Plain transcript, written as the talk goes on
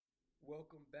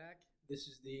welcome back. This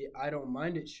is the I Don't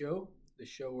Mind It show, the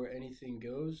show where anything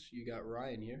goes. You got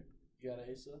Ryan here. You got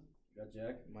Asa? You got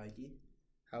Jack? Mikey,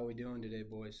 How we doing today,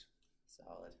 boys?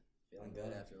 solid. Feeling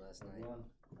good after last night. One.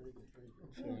 Pretty good, pretty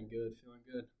good. Feeling good, feeling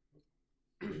good.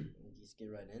 We'll just get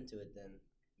right into it then.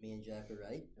 Me and Jack are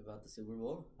right about the Super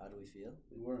Bowl. How do we feel?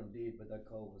 We were indeed, but that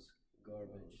call was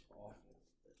garbage. Awful.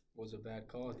 Was a bad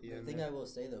call at the The end. thing there. I will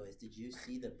say though is, did you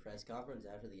see the press conference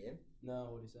after the game? No,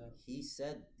 what he said? He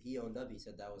said he owned up. He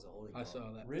said that was a holding call. I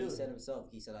saw that. Really? He said himself.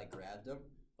 He said I grabbed him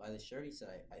by the shirt. He said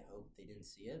I hope they didn't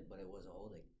see it, but it was a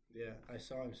holding. Yeah, I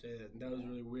saw him say that. And that was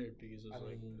really weird because it was I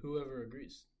like, mean- whoever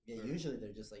agrees. Yeah, Right. usually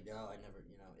they're just like, no, I never,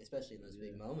 especially in those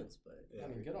big Yeah. moments. But Yeah, I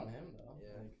mean, good on him though.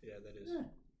 Yeah. Like, yeah, that is. Yeah.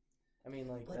 I mean,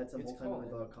 like That's a it's multi-million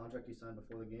called- dollar contract he signed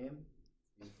before the game.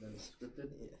 He's been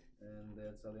scripted, yeah. and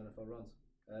that's how the NFL runs.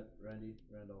 At Randy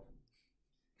Randolph.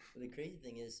 But the crazy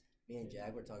thing is, me and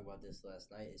Jag were talking about this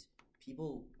last night. Is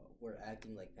people were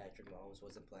acting like Patrick Mahomes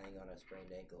wasn't playing on a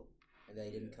sprained ankle, and that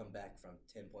he didn't come back from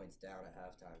 10 points down at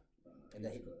halftime, and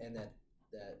that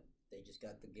they just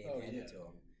got the game Oh, handed yeah. to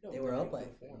them. No, They were up by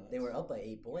before they us. were up by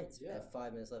 8 points Yeah. at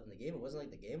 5 minutes left in the game. It wasn't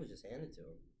like the game was just handed to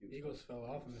them. Eagles fell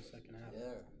off in the second half.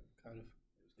 Yeah, Kind of.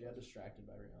 They got distracted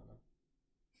by Rihanna.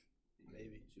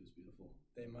 Maybe. She was beautiful.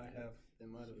 They might have. They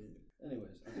might have.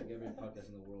 Anyways, I think every podcast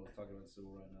in the world is talking about the Super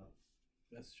Bowl right now.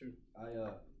 That's true.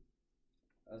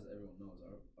 As everyone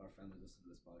knows, our family listens to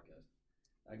this podcast.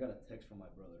 I got a text from my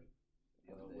brother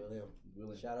the other day. William.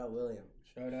 William. Shout out William.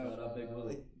 Shout out. Shout out, Big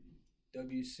Willie.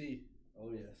 WC.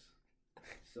 Oh yes.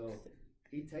 So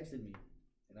he texted me,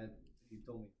 and he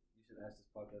told me you should ask this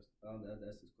podcast.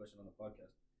 Ask this question on the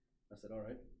podcast. I said, all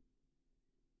right.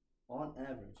 On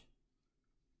average,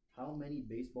 how many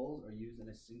baseballs are used in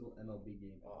a single MLB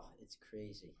game? Oh, it's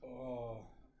crazy. Oh,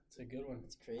 it's a good one.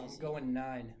 It's crazy. I'm going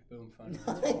 9. Boom, fun.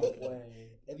 Way.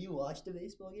 Have you watched a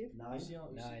baseball game? Nine. You see how-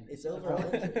 9. It's over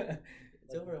 100.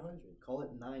 It's over 100. Call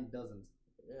it 9 dozens.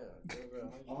 Yeah, it's over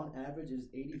 100. On average, it is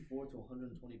 84 to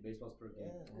 120 baseballs per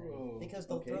game. Yeah. Bro. Because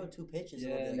they'll Okay. throw 2 pitches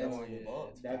Yeah, and they'll no, get yeah, the ball.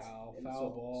 it's That's- foul, and foul so-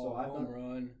 ball, so I've home done-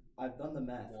 run. I've done the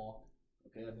math. Walk.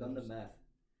 Okay, I've done the math.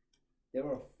 There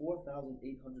are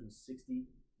 4,860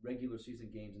 regular season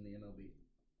games in the MLB.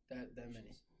 That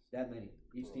many. That many.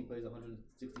 Each team plays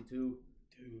 162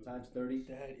 Dude, times 30.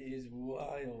 that is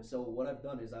wild. So what I've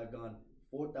done is I've gone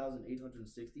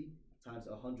 4,860 times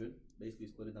 100, basically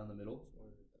split it down the middle,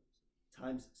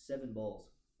 times 7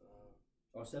 balls,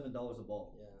 or $7 a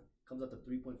ball. Yeah, Comes out to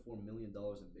 $3.4 million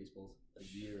in baseballs a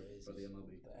year for the Jesus.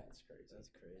 MLB. That's crazy. that's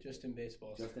crazy. Just in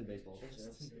baseball. Just in baseball. Just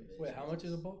in Wait, how much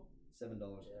is a ball? $7.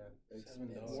 Yeah, they're $7.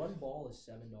 expensive. One ball is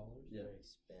 $7. Yeah. They're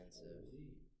expensive.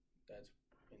 That's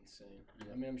insane.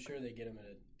 Yeah. I mean, I'm sure they get them at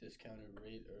a discounted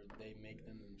rate, or they make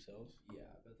them themselves.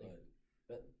 Yeah, but they,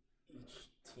 But but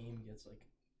each team gets like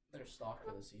their stock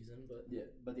for the season, but Yeah,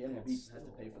 but the MLB That's has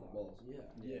to still pay a for the lot. balls. yeah.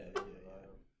 yeah.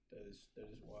 That is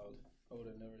wild. I would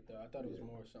have never thought. I thought it was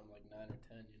more something like 9 or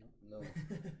 10. You know, No,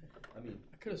 I mean,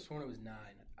 I could have sworn it was 9.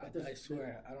 But there's- I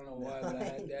swear. I don't know why, but I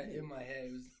had that in my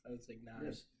head. I was like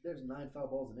 9. there's 9 foul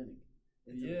balls an inning.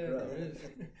 Into the Yeah, crowd. there is.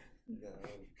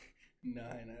 No,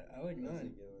 9. I like that's a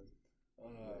 9. good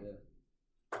one.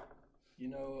 Yeah. You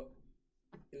know,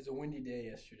 it was a windy day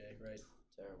yesterday, right?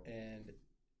 Terrible. And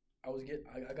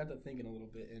I got to thinking a little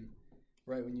bit, and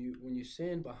right when you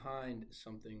stand behind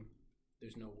something,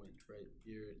 there's no wind, right?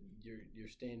 You're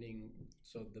standing,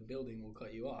 so the building will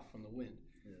cut you off from the wind.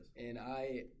 Yes. And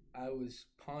I was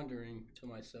pondering to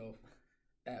myself,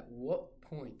 at what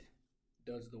point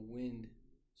does the wind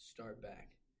start back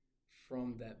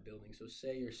from that building? So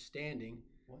say you're standing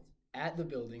What? at the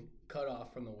building, cut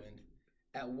off from the wind.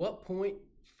 At what point,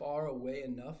 far away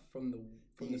enough from the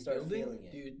you start building,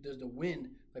 feeling it? does the wind,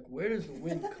 like, where does the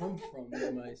wind come from?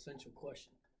 Is my essential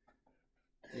question.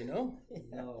 You know,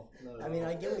 No. I mean,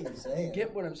 I get what you're saying. you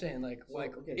get what I'm saying? Like, So,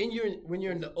 okay. when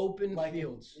you're in the open Like,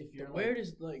 fields, if you're where like-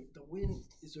 does like the wind?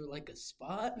 Is there like a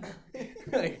spot? like,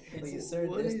 Like a certain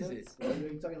what is distance? it?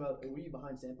 Are you talking about? Were you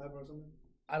behind Sandpiper or something?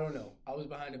 I don't know. I was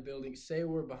behind a building. Say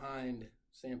we're behind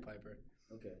Sandpiper,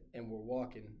 Okay. and we're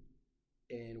walking,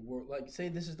 and we're like, say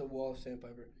this is the wall of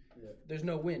Sandpiper. Yeah. There's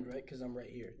no wind, right? Because I'm right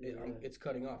here. Yeah. It's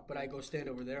cutting off. But I go stand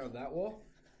over there on that wall.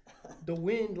 The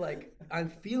wind, like, I'm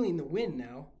feeling the wind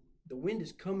now. The wind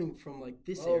is coming from like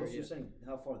this Oh, so area. you're saying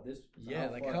how far this? Yeah,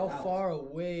 like how out? far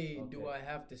away do Okay. I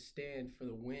have to stand for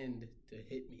the wind to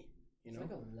hit me? You It's know,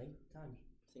 like a length times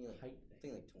I think like height I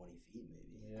thing. think like 20 feet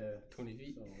maybe. Yeah. 20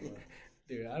 feet. So,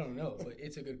 Dude, I don't know, but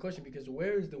it's a good question because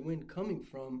where is the wind coming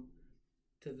from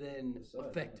to then The side,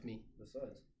 affect yeah. me? the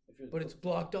sides. If you're But it's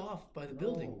blocked off by the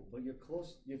building. No, but you're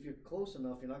close. If you're close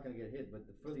enough, you're not gonna get hit. But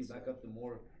the further you back up, the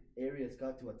more area it's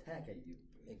got to attack at you.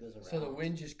 It goes around. So the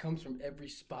wind just comes from every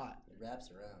spot. It wraps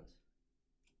around.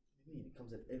 What do you mean? It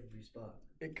comes at every spot.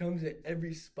 It comes at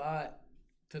every spot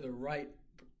to the right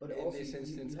But in also, this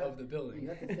instance you have, of the building. You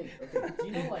have to think. Okay. Do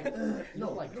you know like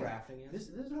No, like no. drafting is?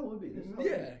 This is how it would be. This is how it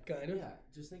would Yeah, kind of. Yeah,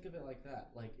 just think of it like that.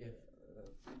 Like if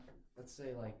let's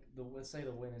say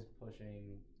the wind is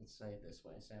pushing. Let's say it this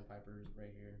way. Sandpiper's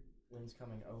right here. Wind's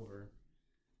coming over,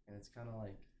 and it's kind of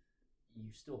like you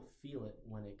still feel it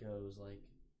when it goes like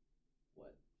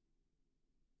what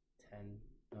 10,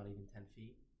 not even 10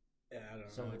 feet. Yeah, I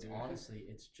don't So know. it's dude. honestly,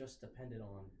 it's just dependent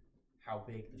on how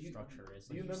big the Do you- structure is.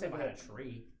 do Like you you stay remember behind a that-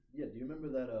 tree. Yeah, do you remember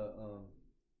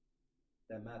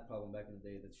that math problem back in the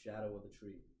day, the shadow of the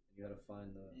tree? You had to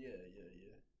find the Yeah.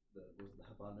 was it the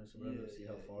hypotenuse or whatever to see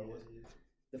how far it was. Yeah.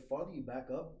 The farther you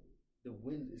back up, the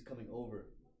wind is coming over.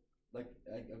 Like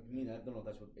I mean, I don't know if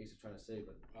that's what Ace is trying to say,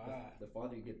 but the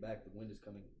farther you get back, the wind is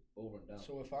coming over and down.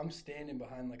 So if I'm standing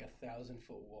behind like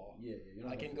 1,000-foot wall, yeah, you're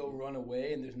not I gonna can feel go it. run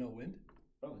away and there's no wind.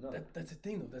 Probably not. That's the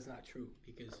thing though. That's not true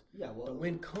because Yeah, well, the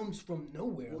wind comes from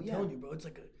nowhere. Well, I'm yeah. telling you, bro. It's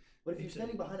like a But if you're it's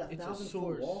standing behind a it's a 1,000-foot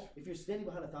source. wall, if you're standing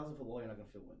behind a 1,000-foot wall, you're not gonna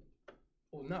feel wind.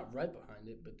 well, not right behind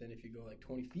it, but then if you go like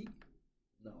 20 feet,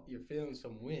 No. you're feeling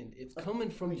some wind. It's coming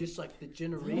from just like the You're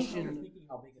generation. thinking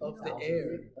how big of the 1,000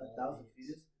 air. feet 1,000 feet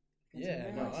is.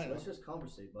 Yeah, no, Nice. I know. Let's just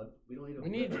conversate, bud. We don't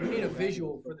need to. We need a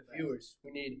visual for the viewers.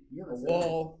 We need You a haven't said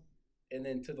wall, and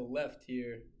then to the left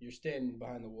here, you're standing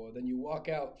behind the wall. Then you walk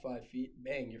out 5 feet,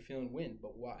 bang, you're feeling wind.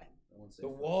 But why? I won't say The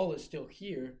five. wall is still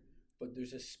here, but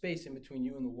there's a space in between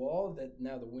you and the wall that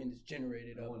now the wind is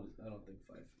generated I up. don't think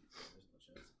 5 feet. There's no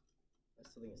chance. I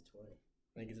still think it's 20.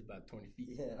 I think it's about 20 feet.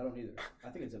 Yeah. I don't either. I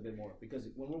think it's a bit more because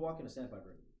when we're walking to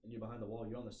Sandpiper and you're behind the wall,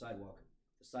 you're on the sidewalk.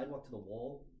 The sidewalk to the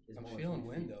wall is I'm more than feeling 20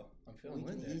 wind feet. though. I'm feeling We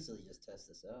wind can there. easily just test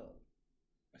this out.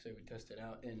 I say we test it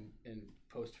out and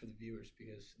post for the viewers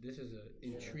because this is an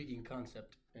Yeah. intriguing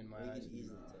concept in my We eyes. can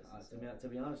easily test this out. To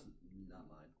be honest, not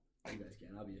mine. You guys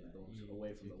can. I'll be going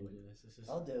away from the wind.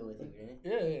 I'll do it with you, Granny.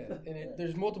 Yeah. And Yeah.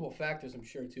 there's multiple factors, I'm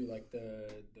sure, too, like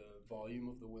the volume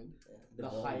of the wind, The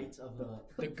height of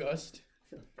the gust,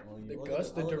 volume. the Look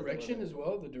gust, at the the- look at the direction weather. as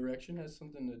well. The direction has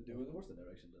something to do Of with it. course, the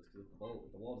direction does. Because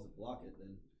if the wall doesn't block it,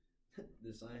 then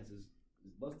the science is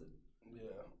busted.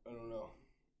 Yeah, I don't know.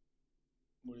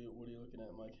 What are you looking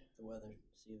at, Mike? The weather.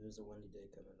 See if there's a windy day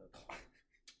coming up.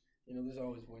 You know, there's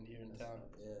always wind here in town.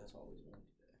 Yeah. It's always windy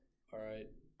day. All right,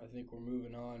 I think we're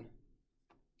moving on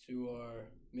to our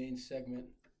main segment.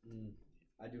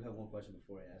 I do have one question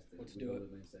before I ask. Let's we do go it. to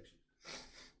the main section.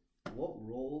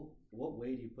 What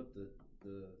way do you put the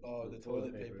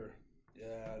toilet paper.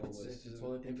 Yeah, What this was- is the an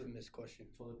toilet paper- infamous question.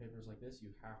 Toilet paper is like this.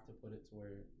 You have to put it to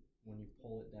where when you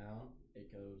pull it down,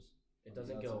 it goes. It On the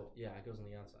doesn't go. outside. Yeah, it goes on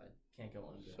the outside. Can't go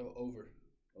under. So over.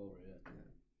 over?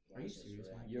 Yeah. Are you It's just serious,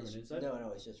 random. Mike? You're an It's- inside? No,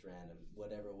 it's just random.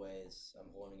 Whatever ways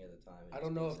I'm holding at the time. it I just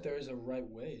don't know goes if there in. is a right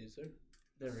way. Is there?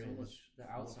 There So is. much The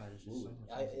more outside is just so fluid. much.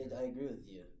 I easier. agree with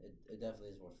you. It definitely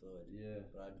is more fluid. Yeah.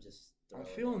 But I'm just. I'm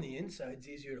throwing feeling it. the inside's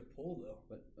easier to pull though.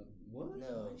 But what?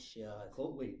 No shot.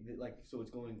 Wait, like so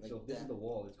it's going. Like so if this is that. the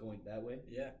wall, it's going that way.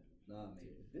 Yeah, Nah, man.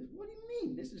 What do you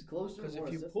mean? This is closer. because more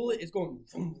if you accessible. pull it, it's going.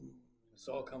 Boom, boom. It's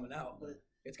all coming out. But-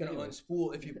 It's gonna Anyway.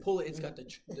 unspool. If you pull it, it's got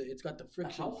it's got the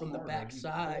friction How from the hard are back you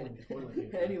side. pulling toilet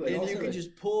paper? Anyway, And also you can like-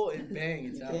 just pull and bang,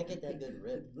 it's You out. can't get that good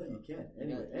rip. No, you can't.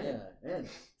 Anyway, Yeah. and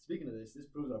speaking of this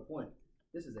proves our point.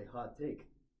 This is a hot take.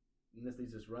 And this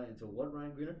leads us right into what,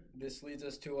 Ryan Greener? This leads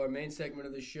us to our main segment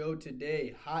of the show today: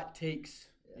 hot takes.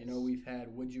 You know, Yes. we've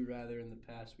had Would You Rather in the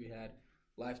past. We had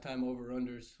lifetime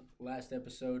over/unders. Last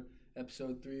episode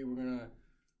 3, we're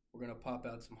gonna pop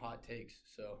out some hot takes.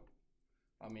 So,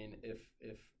 I mean, if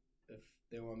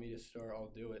they want me to start, I'll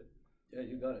do it. Yeah,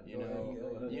 you got it. You Go ahead, know,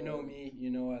 go ahead. you know me.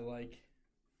 You know I like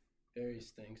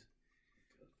various things.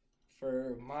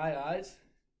 For my eyes,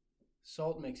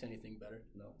 salt makes anything better.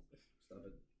 No, stop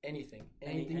it. Anything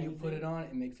you put it anything? on,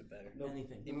 it makes it better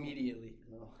Anything. immediately.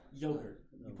 No. Yogurt.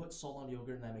 No. You put salt on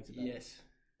yogurt and that makes it better. Yes.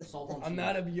 Salt on I'm cheese.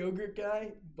 not a yogurt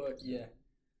guy, but yeah.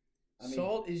 I mean-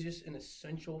 Salt is just an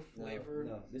essential flavor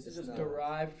No, this is It's just not.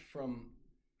 derived from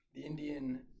the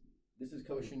Indian This is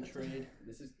coming. ocean trade.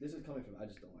 This is coming from. I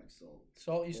just don't like salt.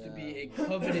 Salt used to be a Yeah.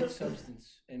 coveted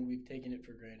substance, and we've taken it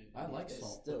for granted. I like It's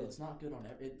salt, still- but it's not good on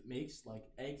it makes like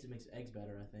eggs. It makes eggs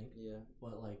better, I think. Yeah.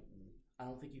 But like, I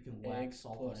don't think you can wax Eggs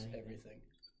salt plus on anything. everything.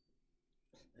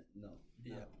 No.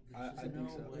 Yeah, There's just I think no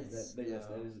so. way. Yes, that is.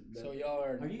 That, So y'all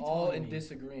are Are you all telling in me-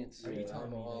 disagreement. Are you Yeah, telling I'm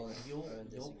me all like, in- you'll I'm in put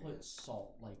disagreement.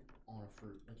 salt like on a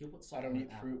fruit? Like you'll put I salt don't on eat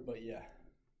an fruit, apple. but yeah.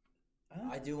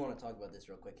 I do want to talk about this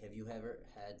real quick. Have you ever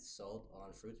had salt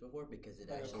on fruits before? Because it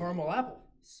Like a actually caramel apple.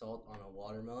 salt on a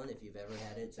watermelon. If you've ever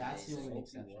had it, it's That's the amazing. only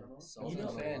Salty exception. watermelon? Salt You know, on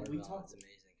a saying, watermelon, we it's talked-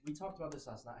 amazing. We talked about this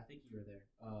last night. I think you were there.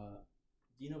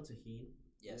 Do you know tahini?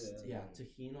 Yes, Yeah. Yeah,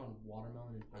 tahini on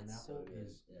watermelon and it's so pineapple good.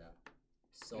 is Yeah,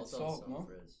 salt It's on salt, some no?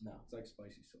 fruits. no. It's like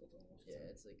spicy salt almost. Yeah,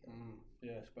 it's like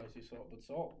Yeah, spicy salt, but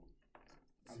salt.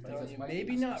 I'm It's telling you, spicy.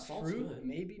 maybe The not salt's fruit. good.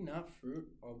 Maybe not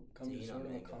fruit. I'll come to Tahini sort on of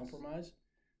a mangoes. compromise,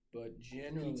 but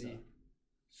generally, Pizza.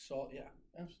 salt. Yeah,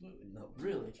 absolutely, No.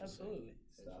 Really? absolutely.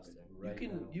 Stop it. Interesting. Right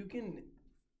now. You can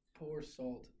pour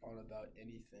salt on about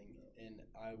anything, and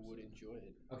I would enjoy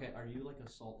it. Okay, are you like a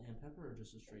salt and pepper or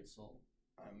just a straight salt?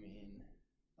 I mean,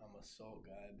 I'm a salt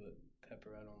guy, but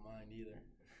pepper I don't mind either.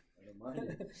 I don't mind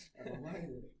it. I don't mind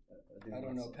it. do I don't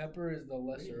like know. salt. Pepper is the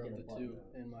lesser Ready to of get the a two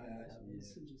button in my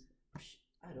eyes.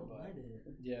 I don't But- mind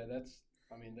it. Yeah, that's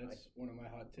one of my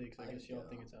hot takes. I I guess y'all know.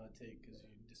 think it's a hot take because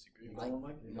you disagree You with got me. one,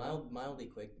 Mike? You got one? Mine will be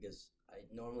quick because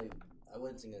I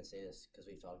wasn't gonna say this because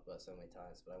we've talked about it so many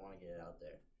times, but I want to get it out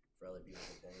there for other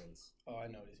people's opinions. Oh, I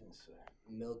know what he's gonna say.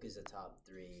 Milk is a top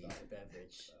 3 Stop.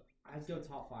 beverage. I'd go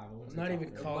top 5. I wouldn't I'm say not top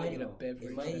even three. calling it a might-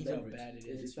 beverage. it might That's how beverage. bad it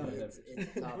It's is. not a It's, beverage.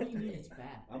 it's top What do you mean 3. it's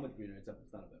bad? I'm with Greener. It's not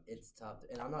a beverage. It's top,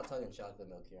 and I'm not talking chocolate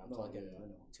milk here. I'm No, talking yeah, I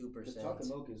know. 2% Chocolate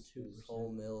milk is 2%.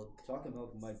 whole milk. chocolate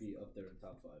milk might be up there in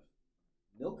top 5.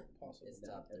 Milk? Possible. It's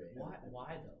top 3.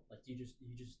 Why though? Like you just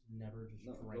never just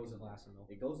No, it drank goes a in- glass of milk.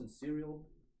 It goes in cereal,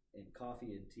 and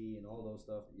coffee, and tea, and all those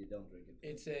stuff. You don't drink it.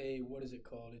 It's a what is it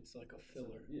called? It's like a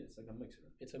filler. Yeah, it's like a mixer.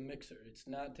 It's a mixer. It's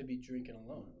not to be drinking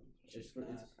alone. It's It's just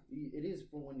for, not. it is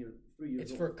for when you're 3 years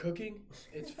It's old. for cooking.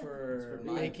 It's for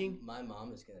for baking. My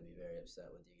mom is gonna be very upset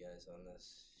with you guys on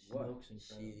this. What? Milk's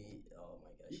incredible. Oh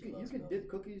my gosh, You she can loves dip milk.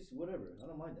 cookies, whatever. I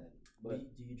don't mind that.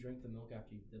 But Do you drink the milk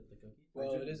after you dip the cookie? I Well,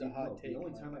 drink it is a deep hot milk. take. The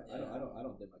only Mike. time I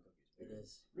don't dip my cookies. It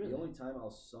is. The only time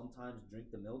I'll sometimes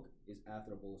drink the milk is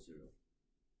after a bowl of cereal,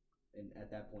 and at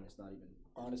that point, it's not even.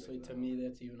 Honestly, to regular me,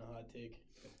 milk. that's even a hot take.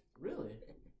 Really?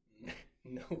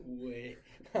 No way.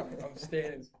 I'm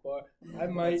staying as far. I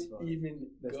might That's fine. even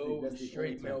That's the- go that's the straight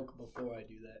only time. milk before I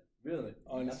do that. Really,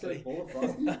 Honestly, after a bowl of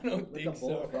Frosties, I don't Like think a bowl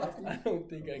so. of Frosties? I don't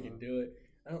think I can do it.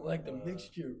 I don't like the Uh,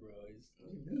 mixture, bro.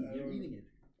 you're eating it.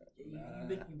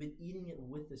 You've been eating it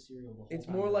with the cereal the whole It's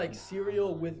time. more You're like nah, cereal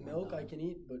nah, with nah, milk nah. I can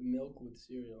eat, but milk with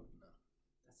cereal. No.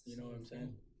 That's the You know what same I'm saying?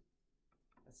 thing.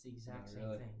 That's the exact Not same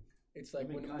really. thing. It's like I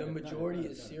mean, when kind the of, majority kind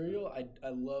of, is kind of. cereal, I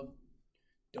love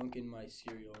dunking my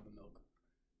cereal in the milk.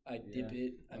 I dip Yeah.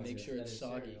 it. I make Okay. sure That it's is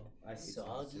soggy. cereal. I hate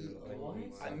Soggy? cereal. I What?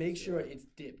 hate I soggy make sure cereal. it's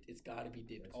dipped. It's got to be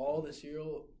dipped. That's All gross. the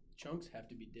cereal chunks have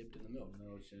to be dipped in the milk.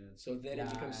 No chance. So then it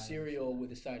Nah, becomes I cereal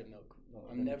with a side of milk. No,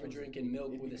 I'm then it never becomes- drinking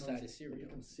milk it with a becomes- side of It cereal.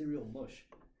 becomes cereal mush.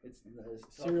 It's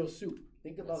Cereal soup.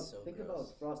 Think That's about so think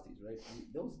gross. about Frosties, right?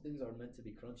 Those things are meant to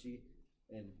be crunchy,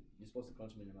 and you're supposed to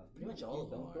crunch them in your mouth. Pretty much If all you of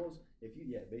them dunk are. those, if you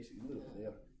basically literally they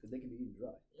are because they can be eaten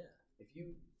dry. Yeah. If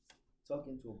you tuck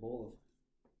into a bowl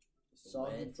of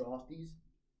soggy Wet. Frosties,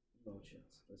 no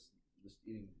chance. That's just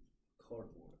eating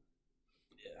cardboard.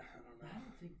 Yeah, I don't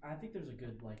I think there's a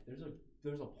good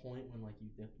there's a point when like you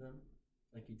dip them,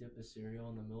 like you dip the cereal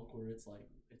in the milk where it's like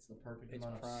it's the perfect It's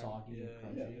amount prime. of soggy Yeah,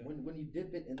 and Yeah, crunchy. yeah. when you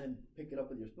dip it and then pick it up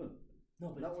with your spoon. No,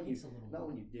 but Not it when you takes a little. not more.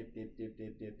 when you dip,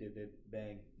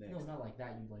 bang, next. No, not like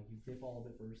that. You dip all of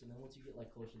it first, and then once you get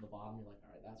like close to the bottom, you're like,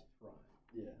 all right, that's prime.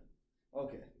 Yeah.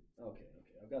 Okay.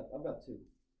 I've got two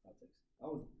hot takes.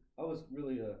 I was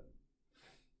really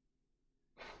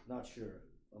not sure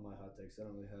on my hot takes. I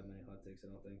don't really have many hot takes. I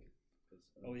don't think. 'Cause,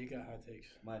 Oh, you got hot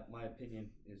takes. my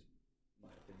opinion is my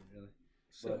opinion really.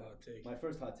 So But hot take. My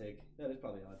first hot take. That is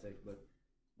probably a hot take, but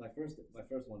my first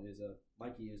one is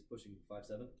Mikey is pushing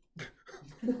 5'7".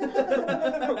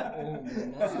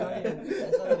 That's not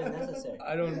even necessary.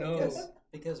 I don't know.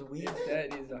 Because we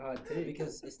That is a hot take.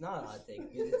 because it's not a hot take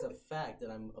because it's a fact that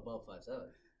I'm above 5'7".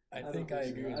 I think I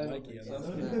agree with I don't Mikey think on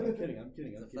so. that. I'm kidding. I'm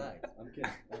kidding. It's I'm a kidding.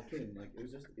 fact. I'm kidding. Like it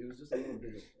was just a little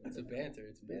bigger. It's a banter.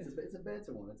 It's a banter. It's a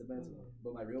banter one. It's a banter one.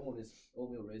 But my real one is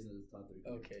oatmeal raisins is top 3.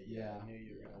 Okay, yeah, Yeah. I knew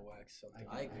you were gonna wax something.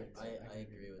 I like agree. that. I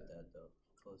agree with that though.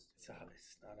 Close It's, to.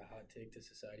 it's not a hot take to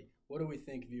society. What do we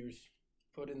think, viewers?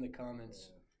 Put in the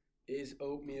comments. Is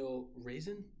oatmeal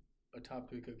raisin a top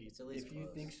 3 cookie? It's at least If you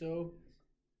close. think so,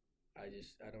 I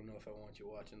don't know if I want you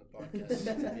watching the podcast.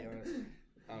 To be honest,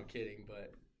 I'm kidding,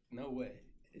 but no way.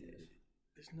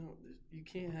 You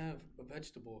can't have a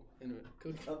vegetable in a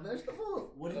cookie. A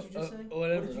vegetable. What did you just say?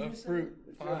 Whatever, What did you a just say?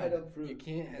 fruit. Dried Fine. up fruit. You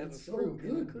can't have It's a so fruit in a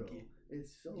good, bro. cookie.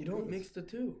 It's so You don't good. mix the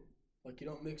two. Like you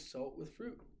don't mix salt with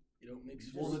fruit. You don't mix.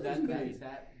 You Well, just that, said you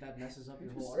that, did. that messes up You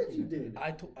your just whole said you argument.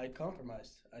 did. I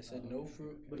compromised. I said Oh, no okay,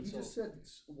 fruit. But and you just salt. said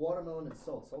watermelon and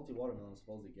salt. Salty watermelon is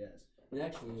supposedly gas. It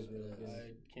actually is really good.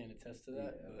 I can't attest to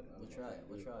that, Yeah, but We'll try it.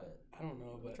 We'll try it. I don't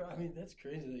know. We'll But try I mean, that's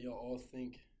crazy that y'all all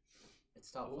think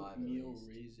It's top 5 at oatmeal least.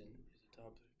 raisin is a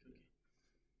top 3 cookie.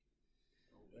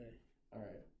 No way. All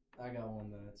right, I got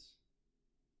one that's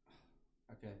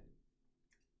okay.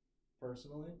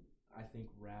 Personally, I think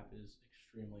rap is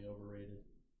extremely overrated.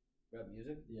 Rap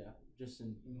music? Yeah, just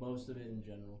in most of it in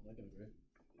general. I can agree.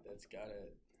 That's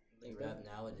gotta. I think rap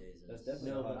nowadays is. That's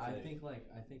definitely No, a hot but I take.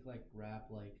 think like rap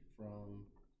like from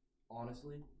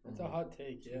honestly from It's a hot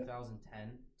take, yeah.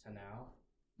 2010 to now,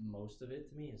 most of it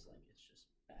to me is like it's just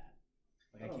bad.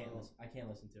 Like I I don't can't know. listen. I can't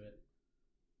listen to it.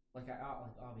 Like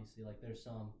like obviously like there's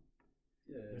some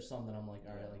Yeah. that I'm like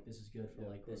all right Yeah. like this is good for Yeah,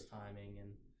 of like this course. timing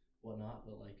and whatnot,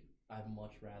 but like I'd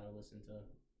much rather listen to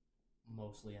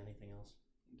mostly anything else.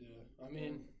 Yeah, I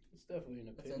mean, it's definitely an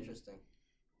That's opinion. interesting.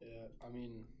 Yeah, I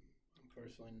mean, I'm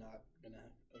personally not gonna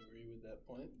agree with that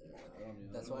point. I don't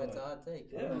even That's know. why it's a hot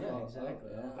take. Yeah, yeah,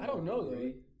 exactly. I don't know though.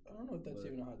 Agree. I don't know if that's But-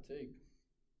 even a hot take.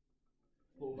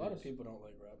 Well, A lot of people don't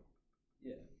like rap.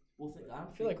 Yeah. Well,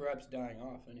 I feel like rap's dying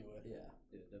off anyway. yeah.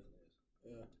 Yeah, it definitely is.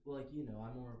 Yeah, Well, like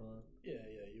I'm more of a yeah,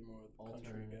 you're more of a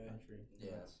country alternative guy. country. and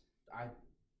Yeah.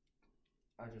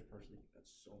 I just personally think that's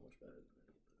so much better than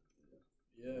anything.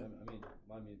 Yeah, I mean,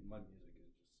 my music is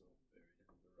just so varied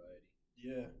and variety.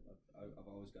 yeah. I've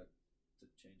always got to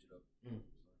change it up. Mm. So.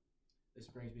 This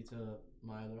brings me to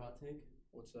my other hot take.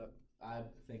 What's that? I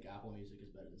think Apple Music is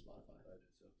better than Spotify. I do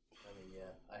so. I mean,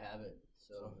 yeah, I have it.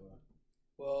 So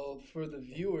Well, for the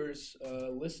viewers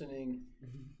listening,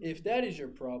 if that is your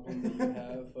problem that you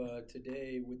have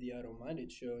today with the Idle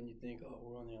Minded show, and you think, oh,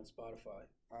 we're only on Spotify,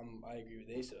 I agree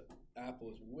with Asa. Apple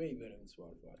is way better than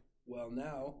Spotify. Well,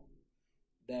 now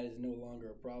that is no longer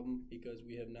a problem because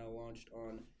we have now launched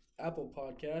on Apple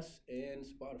Podcasts and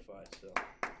Spotify. So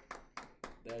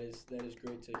that is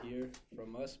great to hear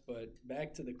from us. But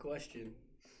back to the question,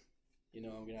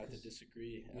 I'm gonna have to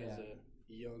disagree as a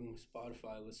young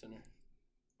Spotify listener.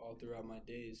 All throughout my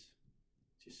days,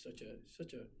 just such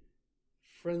a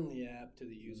friendly app to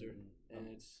the user, and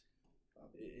it's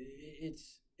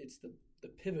the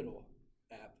pivotal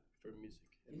app for music.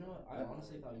 You know what? I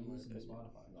honestly thought you listened to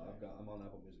Spotify. No, I'm on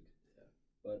Apple Music. Yeah.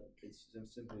 But it's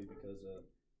simply because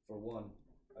for one,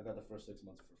 I got the first 6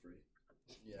 months for free,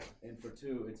 yeah, and for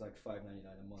two, it's like $5.99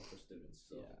 a month for students.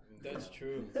 So That's Yeah.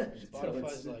 true. So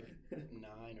Spotify's it's- like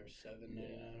 $9 or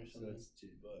 $7.99 or so something. it's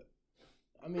cheap. But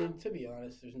I mean, to be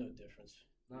honest, there's no difference.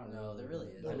 Not No, there really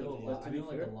is. I know a But lot. to I be know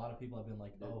like fair- a lot of people have been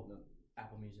like, oh, No,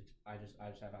 Apple Music. I just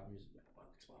have Apple Music. Like, wow,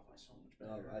 Spotify's so much no,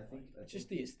 better. I think It's just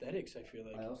the aesthetics. I feel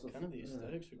like I also kind of the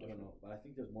aesthetics are I don't different. know, but I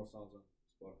think there's more songs on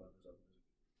Spotify than there's Apple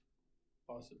Music.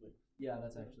 Possibly. Yeah, that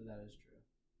is true.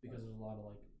 Because there's a lot of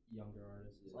like younger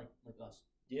artists, Yeah. like us.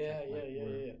 Yeah, Like,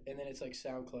 we're- And then it's like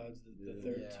SoundCloud's the Yeah.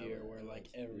 third Yeah, tier well, where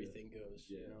like yeah. everything goes.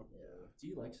 Yeah. Yeah. Do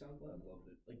you like I SoundCloud? loved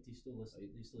it. Like, do you still listen?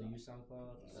 Do you still use SoundCloud?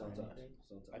 or Sometimes. anything?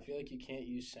 Sometimes. I feel like you can't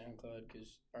use SoundCloud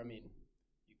because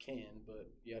you can, but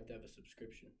you have to have a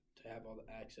subscription to have all the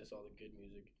access, all the good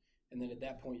music. And then at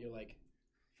that point, you're like,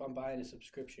 if I'm buying a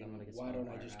subscription, I'm gonna get why don't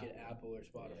I Spotify or just get Apple. Apple or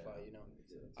Spotify?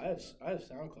 Yeah. I have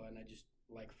SoundCloud and I just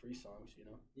like free songs,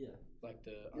 Yeah. like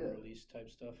the Yeah. unreleased type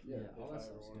stuff. Yeah, if all I that ever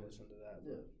stuff's want to good. listen to that.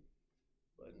 Yeah.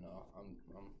 But no, I'm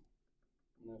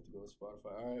gonna have to go with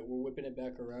Spotify. All right, we're whipping it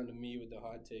back around to me with the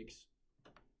hot takes.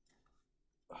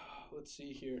 Let's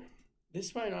see here.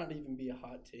 This might not even be a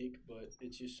hot take, but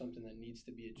it's just something that needs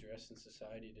to be addressed in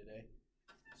society today.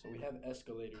 So we have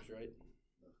escalators, right?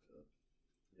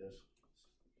 Yes.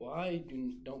 Why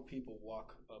don't people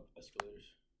walk up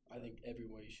escalators? I think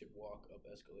everybody should walk up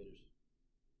escalators.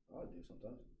 I do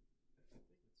sometimes.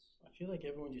 I feel like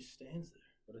everyone just stands there.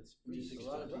 But it's Just A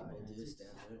lot of accept people it. do stand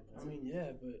there. I mean,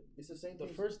 yeah, but It's the same the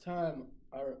thing. first time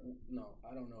I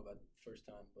don't know about the first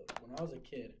time, but when I was a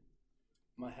kid,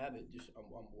 my habit just I'm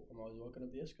always walking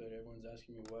up the escalator. Everyone's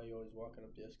asking me why you always walking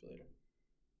up the escalator.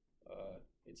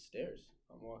 It's stairs.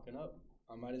 I'm walking up.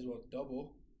 I might as well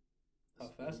double how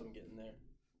fast I'm getting there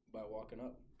by walking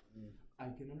up. I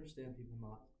can understand people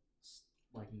not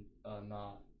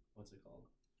what's it called,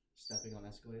 stepping on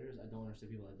escalators. I don't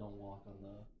understand people that don't walk on the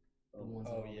ones. that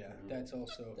Oh are on the yeah, ground. that's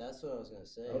also That's what I was gonna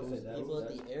say. I would say People at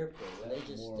that's- the airport, when they that's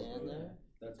just more of stand a- there.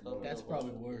 That's Couple more. that's of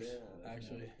probably us- worse. yeah,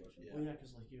 Actually, Yeah. Well, yeah,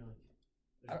 because like you're like.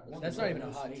 I don't- there's that's no- not even a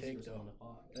no hot space take, for someone though. to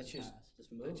pass. That's just-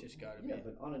 Just move. that's just gotta be. Yeah,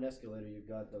 but on an escalator, you've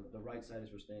got the right side is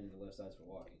for standing, the left side is for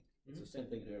walking. It's the same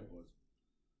thing at airports.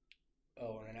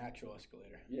 Oh, on an actual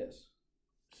escalator. Yes.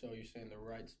 So you're saying the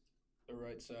right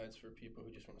side's for people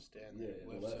who just want to stand Yeah, there. yeah,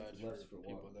 the left left- side's left's for for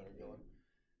people walking, that are yeah. going.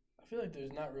 I feel like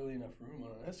there's not really enough room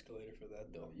on an escalator for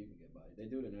that though. No, you can get by. They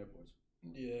do it in airports.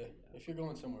 Yeah, if you're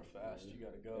going somewhere fast, you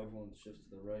gotta go. Everyone shifts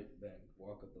to the right, bang,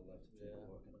 walk up the left. Yeah.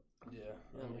 Walking up. Yeah,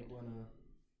 Yeah, like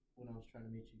when I was trying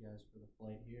to meet you guys for the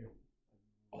flight here,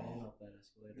 I ran up that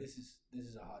escalator. this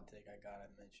is a hot take I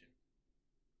gotta mention.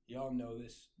 Y'all know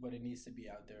this, but it needs to be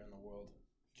out there in the world.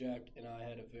 Jack and I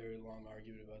had a very long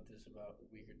argument about this about a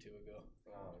week or two ago.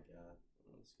 Oh god.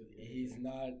 It's good to hear. He's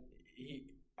not.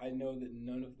 I know that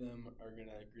none of them are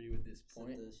gonna agree with this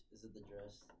point, Is it the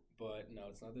dress? but no,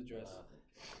 it's not the dress. Okay.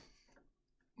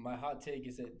 My hot take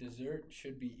is that dessert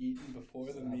should be eaten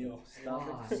before the meal. Stop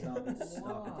Why? it! Stop it!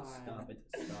 Stop Why? it! Stop it!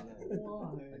 Stop it!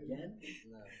 Why? Again,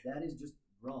 No. that is just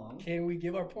wrong. Can we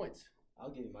give our points? I'll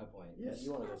give you my point. Yes. If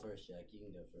you want to go first, Jack, you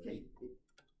can go first. Okay,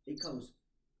 it goes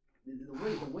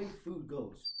the way food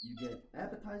goes. You get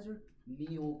appetizer,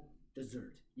 meal,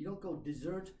 dessert. You don't go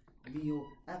dessert, meal,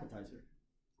 appetizer.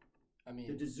 I The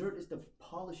mean, dessert is to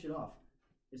polish it off.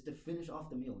 Is to finish off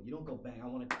the meal. You don't go bang. I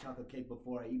want a chocolate cake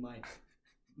before I eat my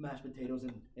mashed potatoes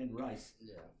and rice.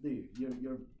 Yeah. Dude,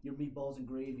 your meatballs and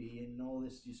gravy and all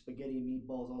this, your spaghetti and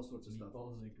meatballs, all sorts of stuff.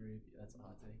 Meatballs and gravy. That's a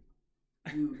hot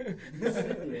take. You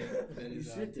sit there. That You is a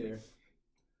hot sit take. there,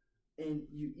 and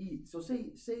you eat. So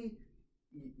say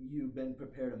you've been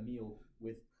prepared a meal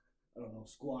with, I don't know,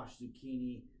 squash,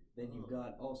 zucchini. Then you've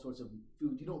got all sorts of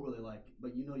food you don't really like,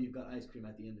 but you know you've got ice cream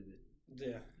at the end of it.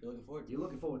 yeah. You're looking forward to You're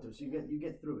looking forward to it, so you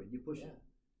get through it. You push Yeah. it,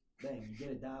 bang, you get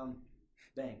it down,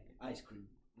 bang, ice cream.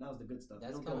 Now's the good stuff.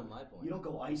 That's you don't kind go, of my point. You don't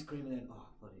go ice cream and then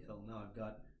bloody hell, now I've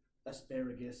got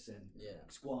asparagus and Yeah.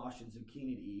 squash and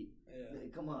zucchini to eat. Yeah.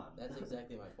 Come on. That's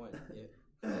exactly my point.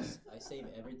 I save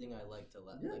everything I like to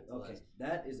Yeah, like to okay. last.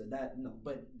 That is no.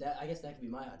 But that I guess that could be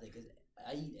my hot take because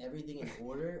I eat everything in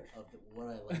order of what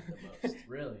I like the most.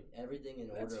 Really? Everything in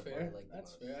That's order of fair. what I like the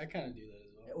That's most. fair. I kind of do that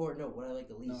as well. Or no, what I like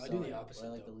the least. No, I do the sorry. opposite, What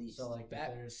I like though. the least. So like Back-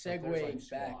 if there's segue like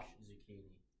back. squash, zucchini.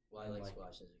 well, I and like like-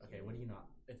 squash and zucchini. Okay, what do you not?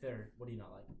 What do you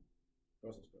not like?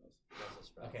 Brussels sprouts. Brussels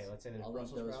sprouts. Okay, let's say there's I'll eat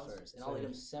Brussels those sprouts. first, and So I'll eat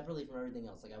them there's- separately from everything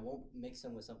else. Like I won't mix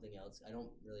them with something else. I don't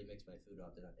really mix my food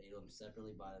often. I eat them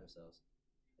separately by themselves,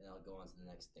 and I'll go on to the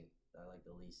next thing that I like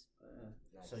the least.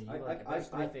 Next. So you I like if there's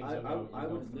three things you go, you go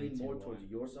would three, lean two, more one. towards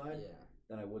your side yeah,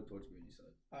 than I would towards Greeny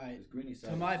side. All right. Because Greeny side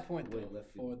To my is point, way though,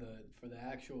 left field. for the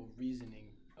actual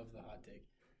reasoning of the hot take.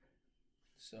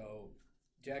 So,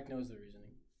 Jack knows the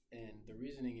reasoning, and the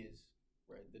reasoning is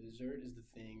right. The dessert is the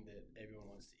thing that everyone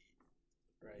wants to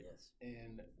eat, right? yes.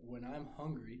 And when I'm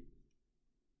hungry,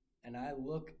 and I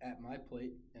look at my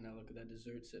plate and I look at that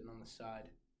dessert sitting on the side,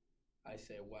 I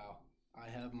say, "Wow, I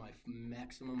have my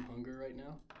maximum hunger right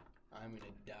now. I'm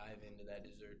gonna dive into that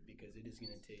dessert because it is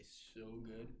gonna taste so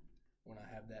good." When I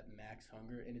have that max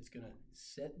hunger, and it's gonna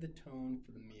set the tone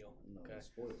for the meal. No, Okay. it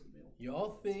spoils the meal.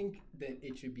 Y'all think that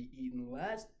it should be eaten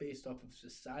last based off of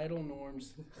societal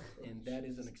norms, and that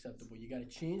is unacceptable. You got to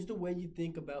change the way you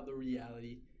think about the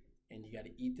reality, and you got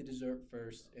to eat the dessert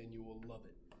first, and you will love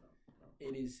it.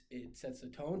 It sets the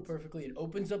tone perfectly. It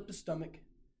opens up the stomach,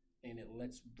 and it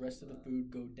lets the rest of the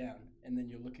food go down, and then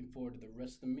you're looking forward to the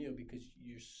rest of the meal because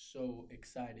you're so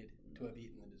excited to have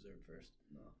eaten the dessert first.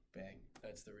 No. Bang.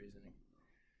 That's the reasoning.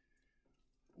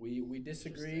 We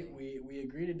disagree. Interesting. We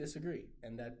agree to disagree,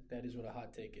 and that is what a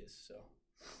hot take is. So,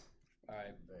 all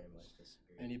right. Very much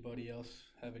disagree. Anybody else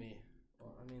have any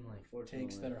Well, I mean, like,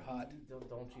 takes that are hot?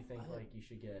 don't you think like you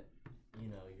should get,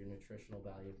 your nutritional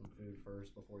value from food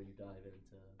first before you dive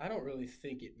into? I don't really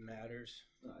think it matters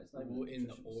No, it's not even in the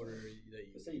nutritional order side.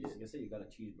 that you. Let's say you got a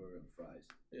cheeseburger and fries.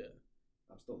 Yeah.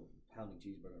 I'm still pounding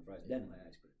cheeseburger and fries, then my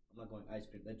ice cream. I'm not going ice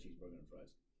cream, then cheeseburger and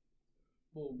fries.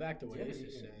 Well, back to Do what you, ever Ace eat,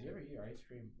 is do you saying. ever eat your ice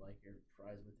cream like your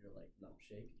fries with your like No.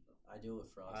 shake? I do it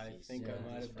with I Frosties. think I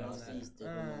might have done that. Frosties, dip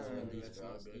 'em in Wendy's that's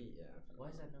not Frosty. good. Yeah. Why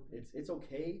is that no good? It's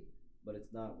okay, but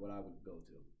it's not what I would go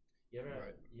to. You ever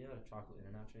Right. you had a chocolate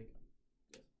In-N-Out shake?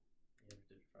 Yes. You ever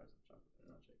did fries with chocolate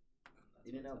In-N-Out shake? That's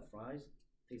In-N-Out what's fries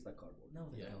taste like cardboard. No,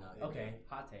 they Yeah, don't. no, Okay,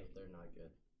 hot take. They're not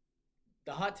good.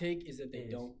 The hot take is that they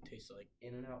Is- don't taste like.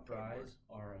 In-N-Out fries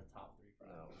are a top 3 fries.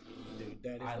 No. Dude,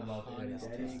 that is I the love hottest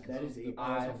In-N-Out. take. That is of a the-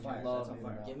 I that's on fire. love That's on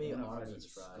fire. In-N-Out. Give me In-N-out Arby's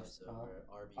is fries disgusting. over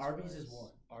Arby's. Arby's fries. is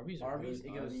one. Arby's are Arby's, good.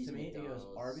 it goes Arby's, to me. It goes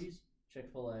McDonald's. Arby's,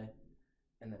 Chick-fil-A,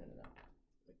 and then In-N-Out.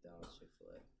 McDonald's,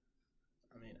 Chick-fil-A.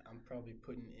 I mean, I'm probably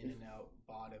putting In and Out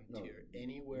bottom No, tier.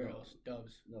 Anywhere no. else,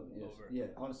 Dubs No, yes. over. Yeah,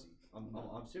 honestly,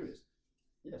 I'm serious.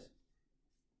 Yes.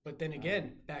 But then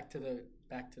again, back to the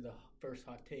first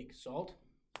hot take. Salt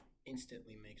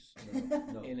instantly makes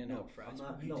No, In-N-Out no, fries. I'm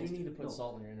not, You no, do need to put no,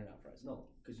 salt in your In-N-Out fries. No,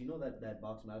 because you know that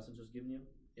box Madison's just giving you?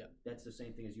 Yeah. That's the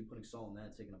same thing as you putting salt in that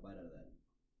and taking a bite out of that.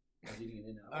 I was eating it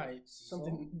In-N-Out. All right,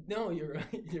 something. No, you're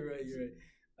right. You're right.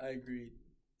 I agree.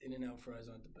 In and Out fries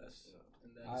aren't the best,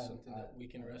 and that is something that we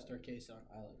can rest our case on.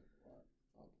 I like it a lot.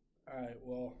 All right.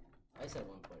 Well, I just have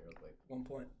 1 point real quick. 1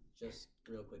 point. Just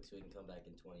real quick so we can come back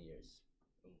in 20 years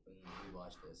and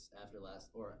rewatch this.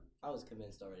 I was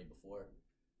convinced already before,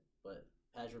 but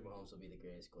Patrick Mahomes will be the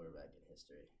greatest quarterback in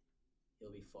history. He'll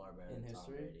be far better In than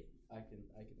Tom history? Brady. I can.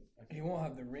 He won't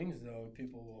have the rings though.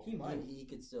 People will. He might. He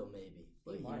could still maybe,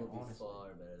 but he might, will be honestly.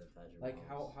 far better than Patrick Like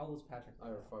Mahomes. how old is Patrick?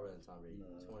 Or far better than Tom Brady. No.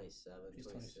 27, He's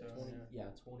 26. 27. Yeah.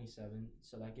 27.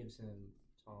 So that gives him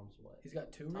Tom's what? He's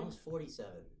got 2 Tom's rings. 47.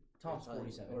 Tom's Or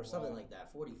 47. Or something Wow. like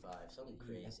that. 45. Something Yeah.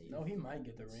 crazy. No, he might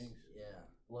get the rings. Yeah.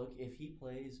 Look, if he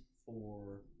plays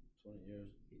for 20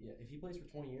 years. if he plays for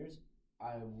 20 years,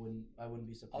 I wouldn't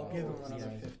be surprised. I'll give him if he another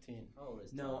has- 15. How old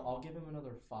is No, Tom? I'll give him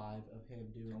another 5 of him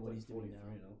doing Sounds what like he's doing 43,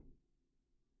 now. no?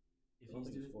 If I don't he's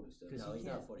think he's doing 47. because No, he he's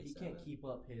not can't 47. keep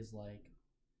up his like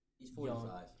He's young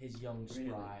 45. his young Really?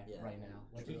 spry Yeah. right now.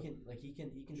 Like True. he can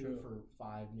do True. it for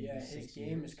 5 maybe Yeah, 6 his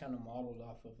game years. is kind of modeled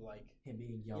off of like. Him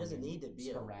being He young. doesn't and need to be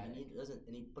sporadic.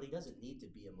 but he doesn't need to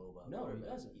be a mobile. No, he quarterback.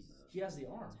 doesn't. He's He has the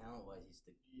arm. talent wise, he's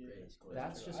the Yeah. greatest quarterback.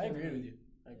 That's just I gonna agree be- with you.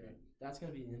 I agree. That's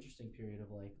going to be an interesting period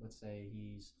of like, let's say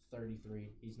he's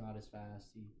 33, he's not as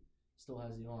fast, he still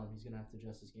has the arm. He's going to have to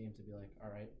adjust his game to be like, all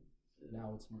right,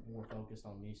 now it's more focused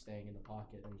on me staying in the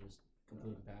pocket and just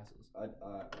completing passes.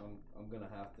 I'm gonna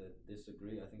have to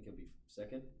disagree. I think he'll be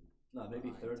second. No, maybe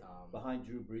Behind third. Tom. Behind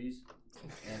Drew Brees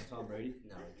and Tom Brady.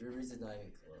 No, Drew Brees is not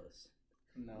even close.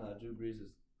 No. Drew Brees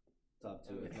is top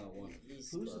 2, if not 1.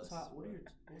 He's Who's close. the top?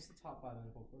 What's the top 5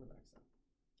 NFL quarterbacks then?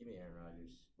 Give me Aaron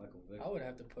Rodgers. Michael Vick. I would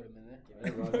have to put him in there. Give me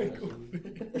Aaron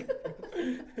Rodgers.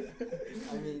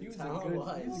 I mean, he was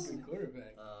talent-wise. a good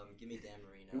quarterback. Give me Dan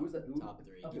Marino. Who was that? Top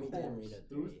 3. Of Give me Dan course. Marino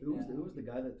Who was, 3. who was the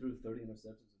guy that threw 30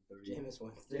 interceptions in 30 years? Jameis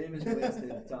Winston. Jameis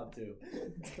Winston, top 2.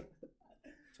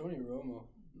 Tony Romo.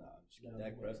 No, I'm just kidding.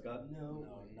 Dak Prescott. No,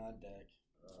 not Dak.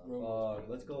 Romo's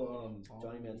better Let's than go. Dak.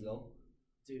 Johnny Manziel.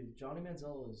 Dude, Johnny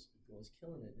Manziel was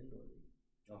killing it indoor league.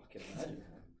 Oh, I can imagine.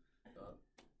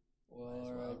 Well, Might as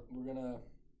all right, well.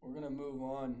 we're gonna move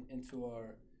on into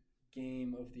our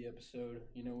game of the episode.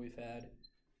 You know, we've had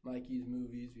Mikey's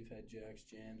movies, we've had Jack's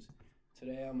jams.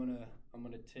 Today, I'm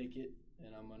gonna take it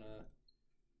and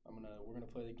we're gonna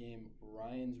play the game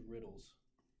Ryan's Riddles.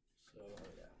 So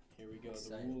here we go.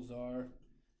 Excited. The rules are,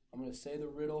 I'm gonna say the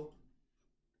riddle.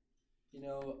 You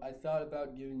know, I thought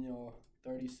about giving y'all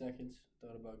 30 seconds.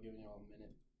 Thought about giving y'all a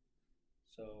minute.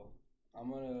 So I'm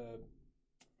gonna.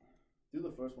 Do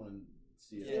the first one and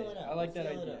see it. Feel it out. I like that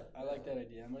Feel it idea. out. I like that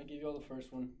idea. I'm gonna give you all the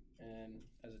first one, and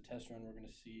as a test run, we're gonna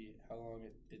see how long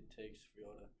it takes for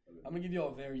y'all to. Okay. I'm gonna give you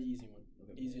all a very easy one,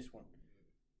 Okay. easiest one.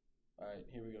 All right,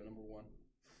 here we go. Number 1.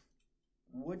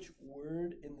 Which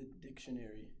word in the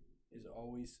dictionary is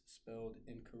always spelled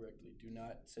incorrectly? Do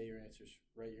not say your answers.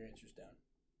 Write your answers down.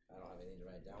 I don't have anything to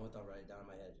write down with. I'll write it down in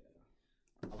my head.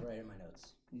 I'll write it in my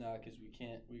notes. Nah, because we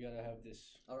can't. We gotta have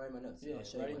this. I'll write my notes. Yeah, I'll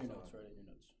show write you in my your notes. phone. Write in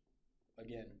your notes.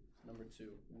 Again, number 2.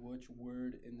 Which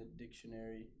word in the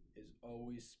dictionary is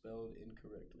always spelled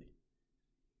incorrectly?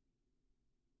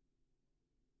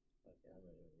 Okay, I'm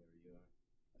ready whenever you are.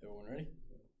 Everyone ready?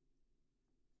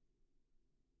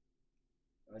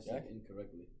 I said Jack?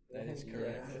 incorrectly. That is Yeah.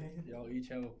 correct. Y'all each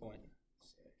have a point.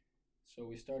 Sick. So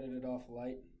we started it off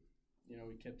light. You know,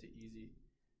 we kept it easy.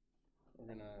 We're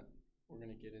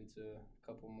gonna get into a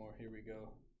couple more. Here we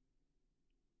go.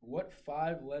 What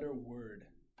 5-letter word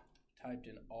typed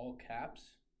in all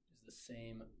caps is the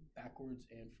same backwards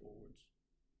and forwards?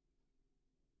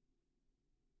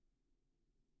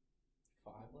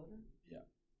 5-letter?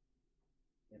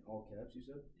 In all caps, you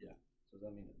said? Yeah. So does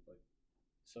that mean like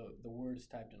So the word is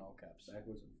typed in all caps.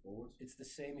 backwards and forwards? It's the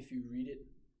same if you read it.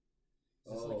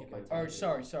 Is this Oh, like if I okay. type Or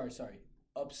it- sorry.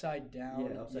 Upside down.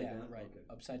 Yeah, upside down, Right. okay.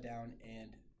 Upside down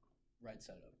and right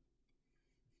side up.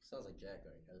 Sounds like Jack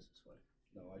already knows this one.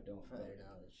 No, I don't. Prior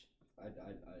knowledge. I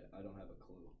don't have a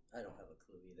clue. I don't have a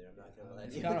clue either. I'm not gonna lie.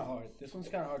 It's to you. kind of hard. This one's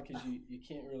kind of hard because you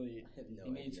can't really. I have no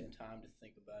You need idea. some time to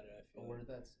think about it. I A feel. word Like.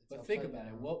 that's it's But think upside about it.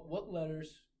 down. What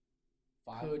letters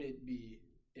 5? could it be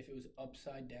if it was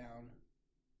upside down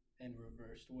and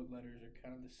reversed? What letters are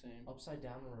kind of the same? Upside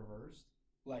down and reversed?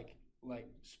 Like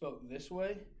spelled this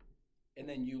way, and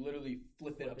then you literally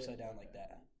flip it Flip it, upside down okay. like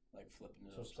that, like flipping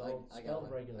it So upside. spelled, I got spelled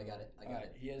one. regular. I got it. I got Alright,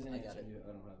 it. he has an I got answer. it. I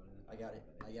don't have it. I got it.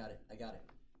 I got it. I got it.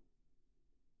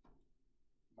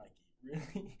 Mikey,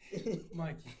 really?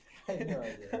 Mikey. I have no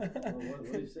idea. What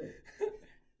did you say?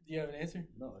 Do you have an answer?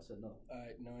 No, I said no. All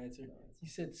right, no answer. No answer. You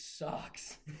said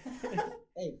socks.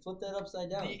 Hey, flip that upside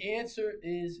down. The answer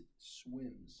is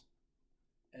swims.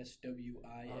 SWIMS,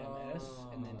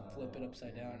 and then flip it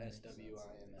upside down. makes sense.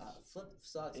 SWIMS. Flip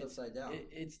socks upside down.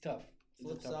 It's tough. It's a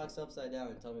Flip tough socks one. upside down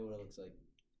and tell me what it looks like.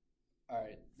 All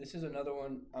right, this is another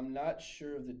one. I'm not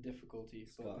sure of the difficulty,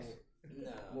 but Scott.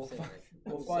 No. we'll, same fi- thing.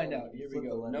 we'll find out. You Here we flip the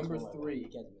go. letters Number one by one. 3. You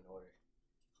kept them in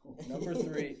order. Number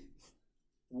 3.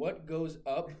 What goes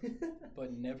up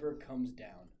but never comes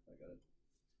down? I got it.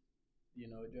 You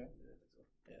know it, Jack? Yeah, I think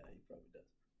so. Yeah, he probably does.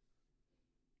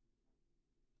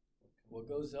 What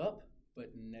goes up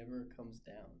but never comes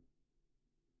down?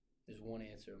 There's one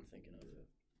answer I'm thinking of.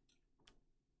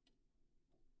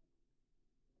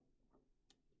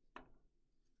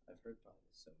 I've heard probably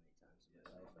this so many times in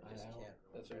my life. I I just don't- can't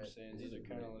remember. That's what I'm it. saying. These are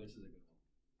kind of like, This is a good one.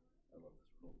 I love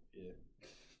this rule. yeah,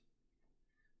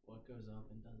 What goes up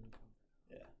and doesn't come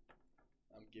down? yeah.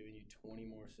 I'm giving you 20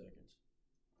 more seconds.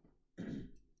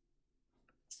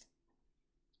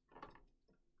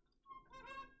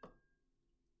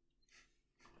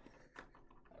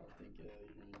 I don't think you're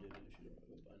gonna get it if you don't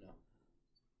have it by now.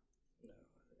 No,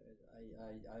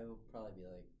 I will probably be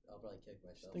like, I'll probably kick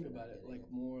Just myself. think for not about it, getting like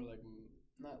more like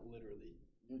not literally.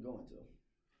 You're going to.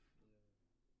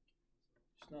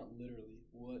 Just not literally.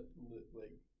 What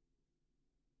like?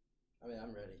 I mean,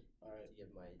 I'm ready All right, to give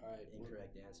my all right.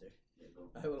 incorrect answer. Yeah, go.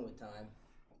 I went with time.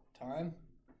 Time.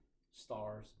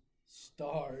 Stars.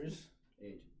 Stars.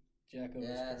 Age. Jacob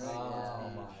Yes. is correct. Oh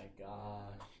It's my age.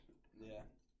 gosh. Yeah.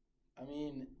 I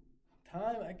mean,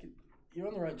 time. You're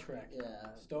on the right track.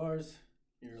 Yeah. Stars.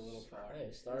 You're a little far.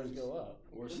 Hey, stars go up.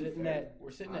 We're sitting at.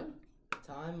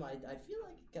 Time, I feel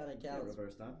like it kind of Can't counts.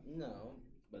 reverse time. No.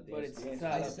 But, But it's answer-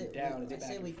 not I up say, and down. It's I back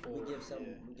say and we forth. give some, Yeah.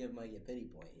 we give Mike a pity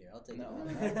point here. I'll take No, it. I'm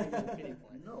not giving you a pity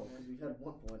point. No, because we had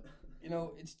 1 point. You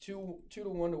know, it's 2 to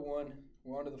 1 to 1.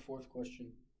 We're on to the 4th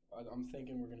question. I'm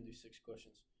thinking we're gonna do 6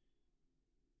 questions.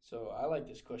 So I like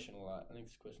this question a lot. I think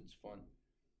this question's fun.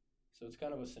 So it's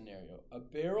kind of a scenario. A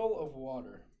barrel of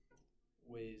water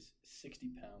weighs 60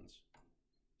 pounds.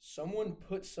 Someone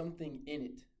put something in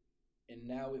it, and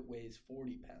now it weighs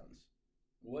 40 pounds.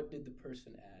 What did the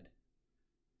person add?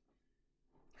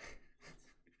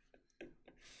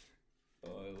 Oh,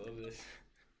 I love this.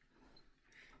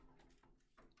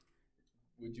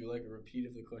 Would you like a repeat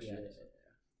of the question?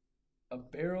 A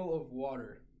barrel of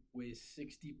water weighs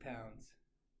 60 pounds.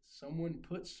 Someone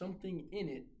put something in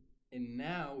it, and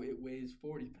now it weighs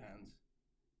 40 pounds.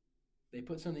 They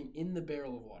put something in the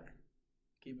barrel of water.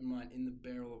 Keep in mind, in the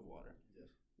barrel of water. Yes.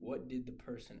 What did the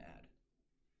person add?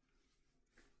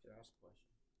 Should I ask the question?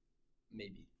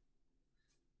 Maybe.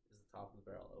 Is the top of the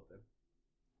barrel open?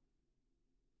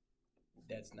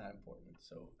 That's not important,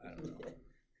 so I don't know.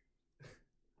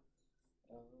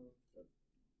 Oh, it did.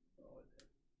 Water.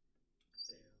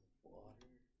 Interesting.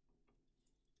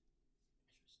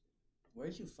 Where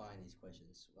did you find these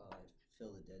questions while I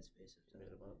fill the dead space of Made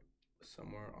time? them up.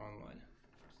 Somewhere online.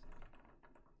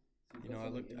 So You put know, I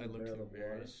something looked in the barrel through of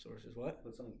various water, sources. What?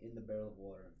 Put something in the barrel of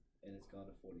water, and it's gone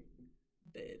to 40.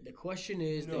 The question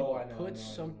is, No, I they know, put I know.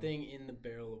 something in the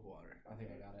barrel of water. I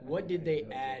think I got it. What did they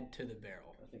I add to the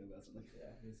barrel? I think I got something. Yeah,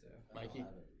 me too. I don't Mikey? have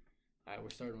it. All right, we're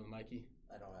starting with Mikey.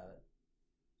 I don't have it.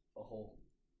 A hole.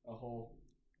 A hole.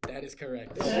 That is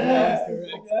correct. Yes! That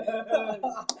is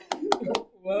correct.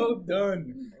 Well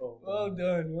done. Oh, Well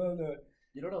done. Well done.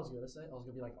 You know what I was gonna say? I was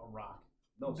gonna be like a rock.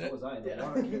 No, so That- was I. The yeah.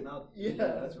 water came out. Yeah.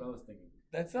 That's what I was thinking.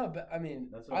 That's not bad. I mean,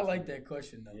 That's what I I was like thinking. that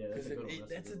question though, Yeah, that's because a good one.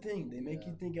 That's a that's the good thing. They make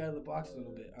you Yeah. think out of the box a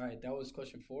little bit. All right, that was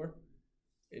question 4.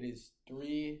 It is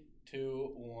 3,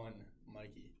 2, 1.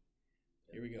 Mikey.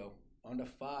 Here we go. On to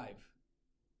 5.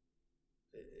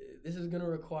 This is gonna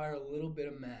require a little bit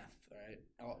of math. All right,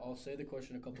 I'll say the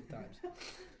question a couple times.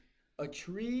 A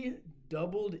tree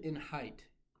doubled in height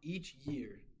each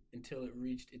year until it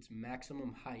reached its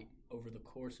maximum height over the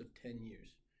course of 10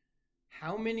 years.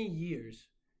 How many years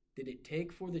did it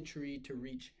take for the tree to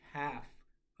reach half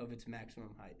of its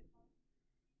maximum height?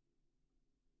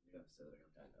 You have to say that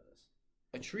again. I know this.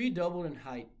 A tree doubled in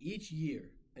height each year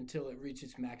until it reached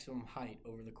its maximum height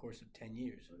over the course of 10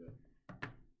 years. Okay.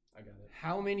 I got it.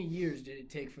 How many years did it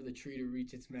take for the tree to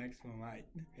reach its maximum height?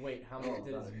 Wait, how much Oh,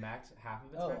 did its sorry. max? Half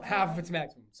of its Oh, max? Half of its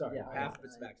maximum. Sorry, Yeah, half of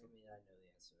its maximum. I mean, I know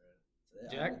the answer.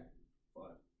 So Jack?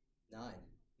 5. 9.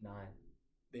 9.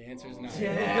 The answer is Oh. 9.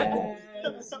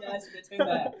 Yes, yes, we took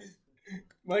that.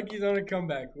 Mikey's on a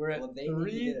comeback. We're at Well, they need to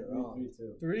 3, get it wrong.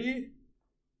 3-2. 3,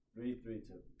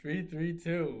 3-3-2. 3, 3,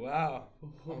 2. Wow.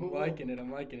 I'm liking it.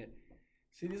 I'm liking it.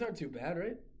 See, these aren't too bad,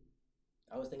 right?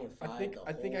 I was thinking 5.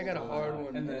 I think I got a hard one.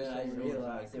 And And then I then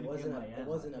realized it couldn't wasn't. get my It end.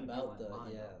 wasn't I couldn't about get the my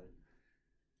mind,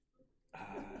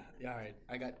 yeah. All right.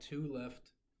 I got 2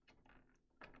 left.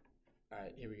 All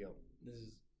right, here we go. This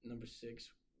is number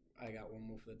 6. I got one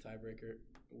more for the tiebreaker.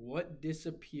 What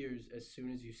disappears as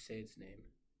soon as you say its name?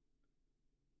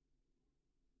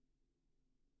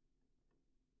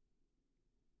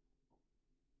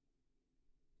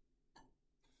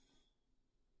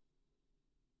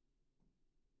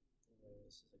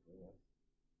 This is a good one.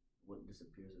 What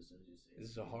disappears as soon as you say This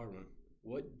it? is a hard one.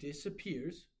 What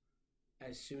disappears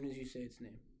as soon as you say its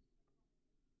name?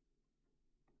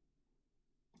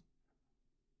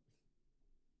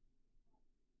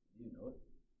 Do you know it?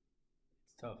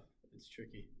 It's tough. It's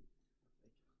tricky.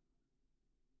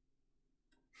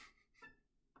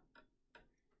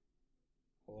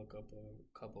 I'll look up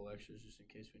a couple extras just in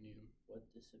case we need them.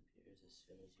 What disappears as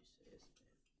soon as you say its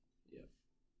name?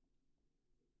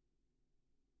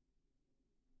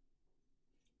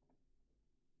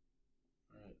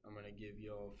 All right, I'm gonna give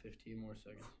y'all 15 more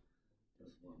seconds.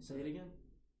 That's one. Say it again.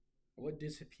 What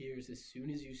disappears as soon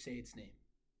as you say its name?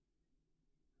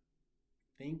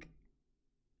 Think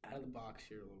out of the box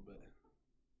here a little bit.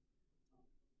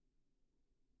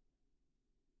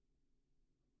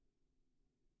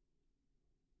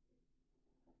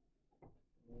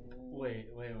 Wait.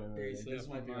 This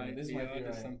might be right. This might be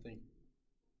right. Something.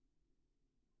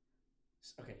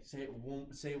 Okay, say it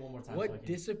one more time. What so I can...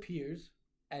 disappears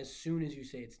as soon as you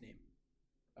say its name?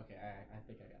 Okay, I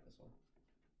think I got this one.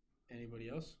 Anybody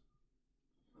else?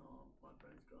 Oh, my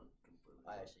brain's gone completely.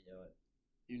 I actually know it.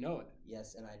 You know it.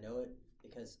 Yes, and I know it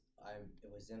because it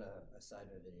was in a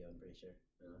Sidemen video, I'm pretty sure.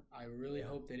 I really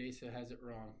hope that Asa has it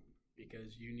wrong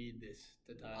because you need this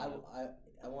to die.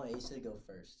 I want Asa to go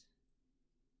first.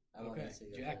 I want Okay, Asa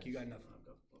to go Jack, first. you got nothing.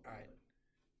 All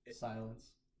right.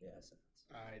 Silence. Yes.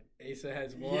 All right. Asa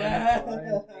has one. Yes!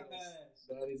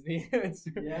 That is the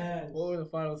answer. Yes. What were the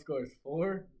final scores?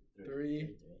 4, 3, 3.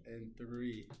 and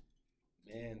 3.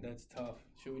 Man, that's tough.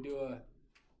 Should we do a?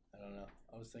 I don't know.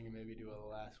 I was thinking maybe do a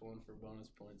last one for bonus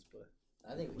points, but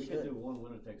I think We we should should. do one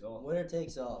winner takes all. Winner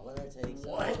takes all. Winner takes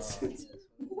all. What? Yes, winner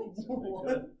takes all.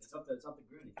 We could. It's up to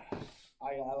Granny.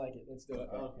 I like it. Let's do it.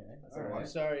 Okay. That's All all I'm right.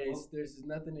 sorry, Well- Ace. There's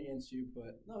nothing against you,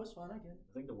 but No, it's fine. I get it.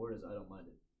 I think the word is I don't mind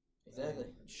it. Exactly.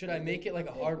 should I make it like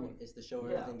a hard one? It's the show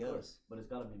where Yeah, everything of goes. course. But it's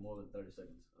got to be more than 30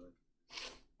 seconds.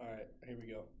 All right, here we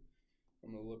go.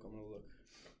 I'm gonna look.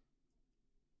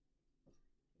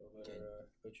 So better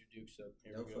put your dukes up.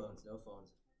 Here No we go. phones. No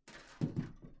phones.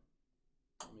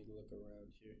 Let me look around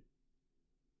here.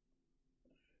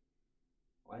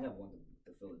 I have one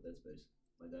to fill the dead space.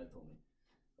 My dad told me.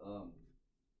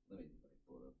 Let me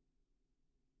pull it up.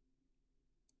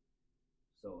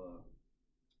 So,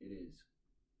 it is.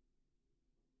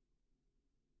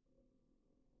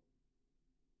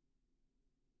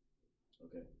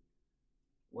 Okay.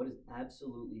 What is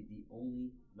absolutely the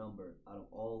only number out of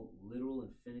all literal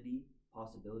infinity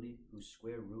possibility whose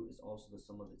square root is also the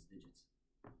sum of its digits?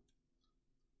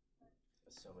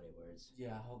 That's so many words.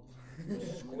 Yeah. Hold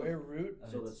Square root.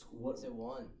 So what? Is it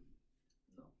one?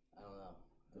 No. I don't know.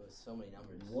 There was so many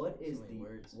numbers. What is so many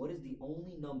words? what is the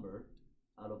only number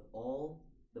out of all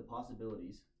the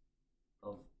possibilities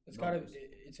of It's gotta. numbers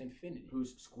It's infinity.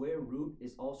 whose square root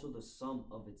is also the sum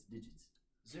of its digits?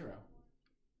 0.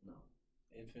 No,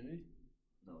 Infinity.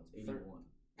 no, it's 81.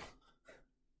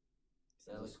 Is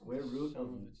that The like square root Sum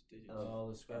of of its digits.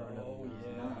 Oh, the square root of Oh nine.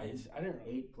 yeah. nine. I didn't.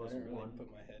 Really, 8 plus I didn't really 1.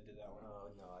 put my head to that one. Oh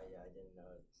no, I didn't know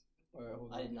it. All right,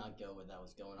 hold on. I did not go where that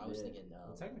was going. I was Yeah. thinking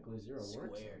Well, technically 0 works.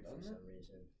 squared for doesn't some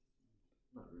reason.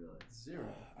 Not really. it? 0.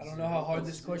 I don't know how hard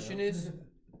plus this question 0. is.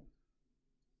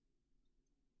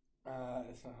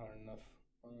 It's not hard enough.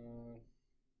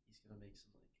 He's gonna make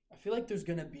some like. I feel like there's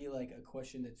gonna be like a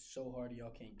question that's so hard y'all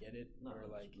can't get it, No, or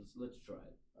like. let's try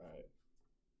it. All right.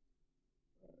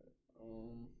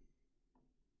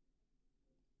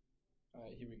 All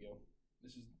right. Here we go.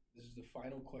 This is the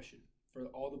final question for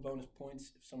all the bonus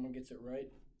points. If someone gets it right,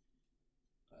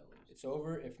 I lose. it's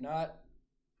over. If not,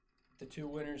 the 2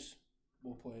 winners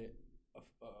will play a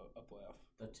playoff.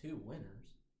 The 2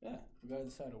 winners. Yeah, we gotta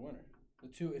decide a winner.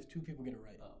 If 2 people get it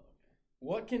right. Oh, okay.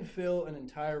 What can fill an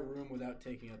entire room without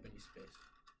taking up any space?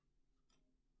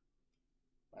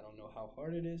 I don't know how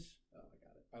hard it is. Oh, I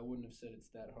got it. I wouldn't have said it's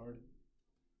that hard.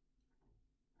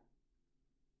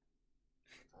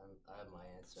 I have my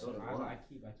answer. So do I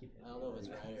keep. I don't know if it's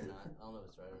right or not. I don't know if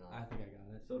it's right or I not. think I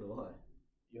got it. So do I.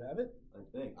 You have it? I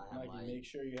think. I have Mikey, my make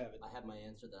sure you have it. I have my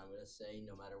answer that I'm gonna say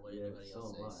no matter what Yeah, anybody so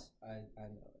else am I. says. I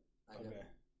know it. I know. Okay,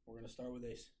 we're gonna start with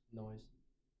Ace. Noise.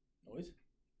 Noise?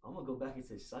 I'm gonna go back and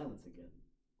say silence again.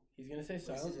 He's gonna say This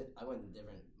silence. isn't- I went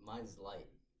different. Mine's light.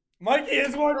 Mikey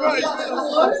has one right.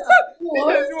 yes! He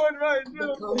has one right. The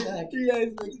bro. comeback. He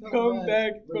has The come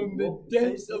comeback. back from the Wait, say-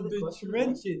 depths say of the the question again.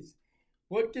 trenches.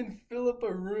 What can fill up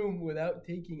a room without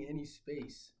taking any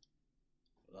space?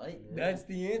 Light. That's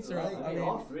the answer. Right. I mean,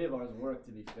 all 3 of ours work,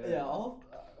 to be fair. Yeah. All.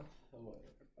 Whatever.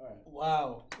 All right.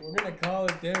 wow. We're gonna call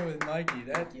it there with Mikey.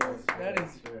 That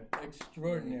is Sure.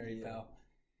 extraordinary, Yeah. pal.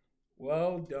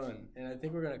 Well done. And I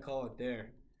think we're gonna call it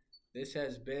there. This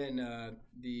has been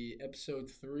the episode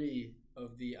 3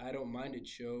 of the I Don't Mind It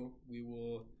show. We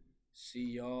will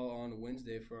see y'all on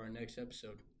Wednesday for our next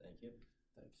episode. Thank you.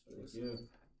 Thanks for Thank listening. you.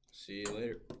 See you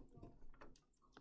later.